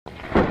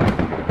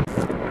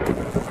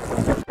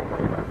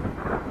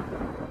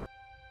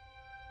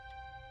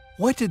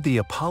What did the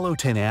Apollo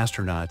 10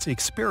 astronauts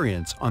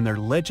experience on their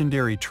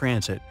legendary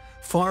transit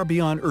far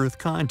beyond Earth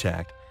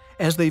contact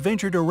as they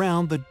ventured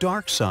around the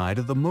dark side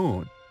of the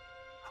Moon?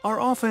 Our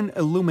often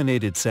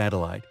illuminated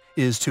satellite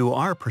is, to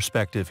our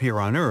perspective here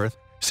on Earth,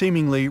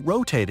 seemingly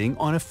rotating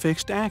on a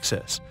fixed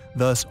axis,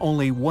 thus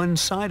only one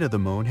side of the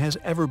Moon has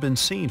ever been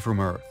seen from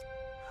Earth.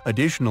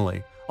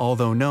 Additionally,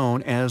 although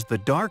known as the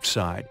dark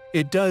side,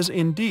 it does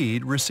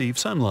indeed receive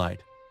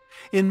sunlight.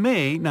 In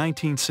May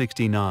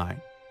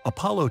 1969,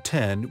 Apollo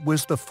 10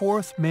 was the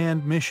fourth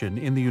manned mission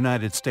in the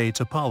United States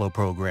Apollo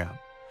program.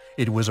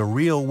 It was a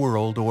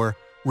real-world or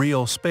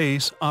real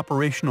space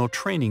operational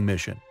training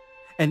mission,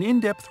 an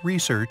in-depth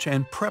research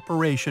and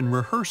preparation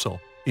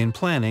rehearsal in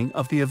planning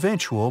of the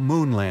eventual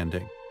moon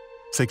landing,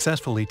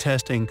 successfully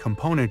testing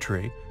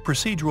componentry,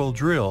 procedural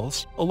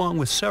drills, along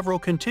with several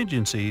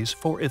contingencies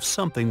for if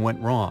something went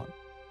wrong.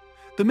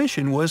 The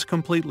mission was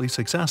completely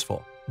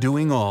successful,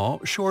 doing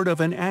all short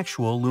of an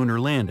actual lunar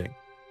landing.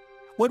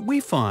 What we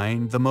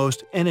find the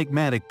most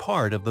enigmatic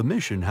part of the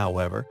mission,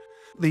 however,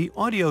 the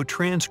audio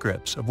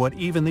transcripts of what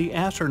even the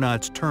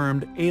astronauts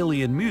termed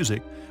alien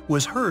music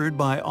was heard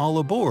by all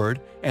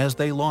aboard as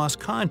they lost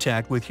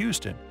contact with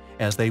Houston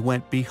as they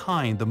went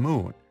behind the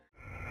moon.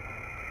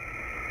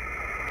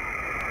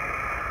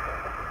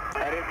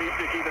 That is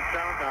music even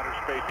sounds outer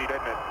spacey,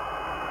 doesn't it?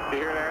 Do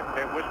you hear that?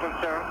 That whistling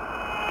sound?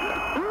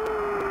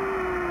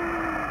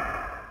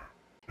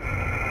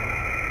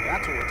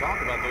 That's what we're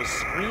talking about, those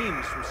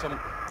screams from some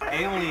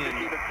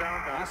alien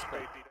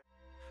aspect.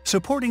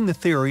 Supporting the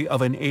theory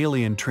of an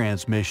alien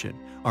transmission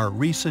are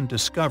recent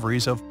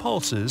discoveries of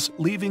pulses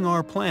leaving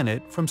our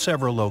planet from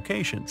several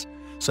locations,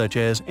 such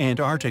as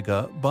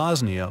Antarctica,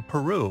 Bosnia,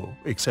 Peru,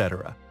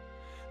 etc.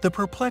 The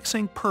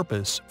perplexing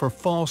purpose for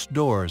false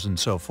doors and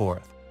so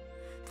forth.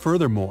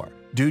 Furthermore,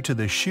 due to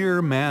the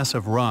sheer mass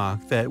of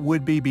rock that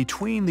would be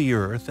between the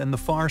Earth and the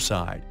far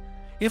side,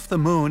 if the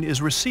Moon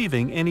is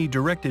receiving any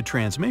directed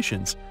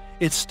transmissions,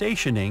 it's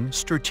stationing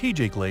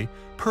strategically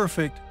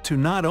perfect to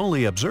not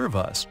only observe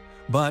us,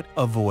 but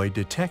avoid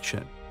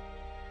detection.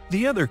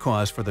 The other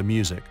cause for the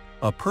music,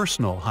 a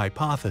personal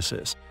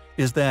hypothesis,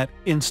 is that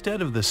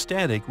instead of the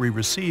static we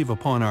receive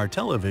upon our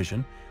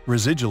television,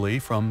 residually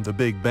from the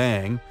Big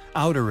Bang,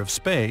 outer of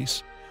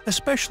space,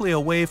 especially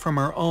away from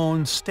our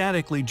own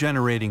statically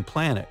generating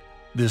planet,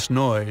 this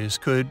noise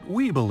could,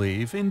 we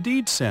believe,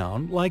 indeed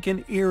sound like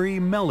an eerie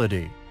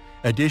melody.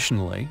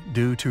 Additionally,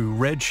 due to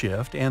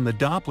redshift and the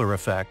Doppler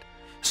effect,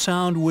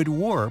 sound would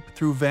warp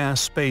through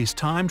vast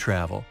space-time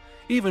travel,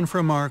 even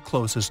from our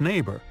closest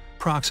neighbor,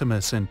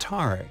 Proxima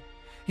Centauri.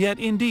 Yet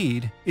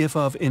indeed, if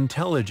of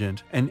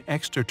intelligent and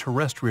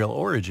extraterrestrial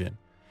origin,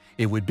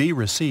 it would be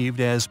received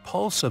as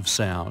pulse of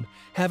sound,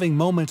 having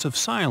moments of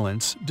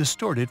silence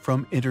distorted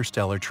from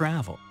interstellar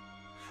travel.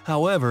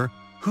 However,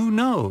 who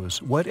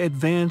knows what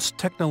advanced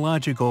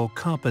technological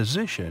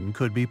composition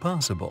could be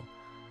possible?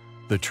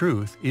 The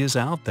truth is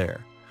out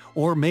there,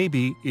 or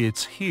maybe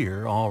it's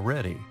here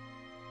already.